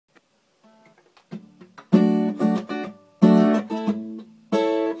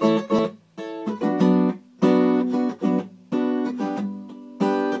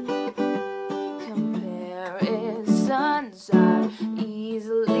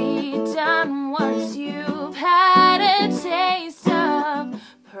once you've had a taste of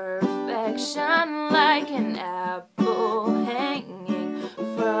perfection, like an apple hanging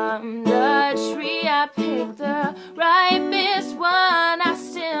from the tree. I picked the ripest one, I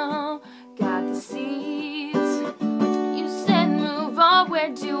still got the seeds. You said move on, where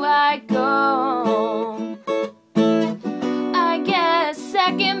do I go? I guess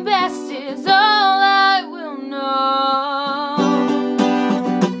second best is all I will know.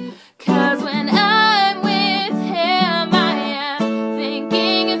 'Cause when I'm with him, I am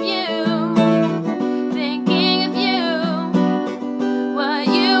thinking of you, thinking of you, what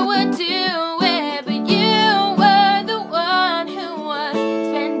you would do with, but you were the one who was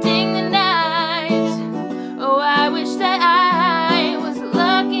spending the night. Oh, I wish that I was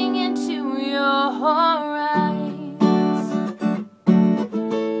looking into your eyes.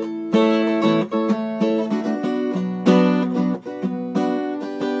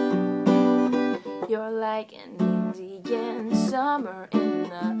 You're like an Indian summer in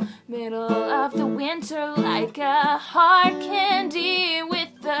the middle of the winter, like a hard candy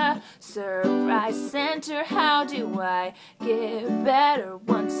with the surprise center. How do I get better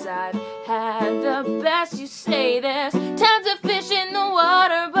once I've had the best? You say there's tons of fish in the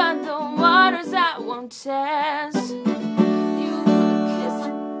water, but the waters I won't test.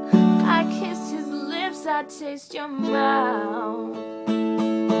 I kiss his lips, I taste your mouth.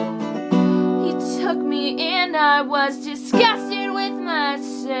 He took me in, I was disgusted with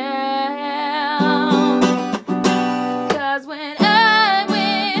myself.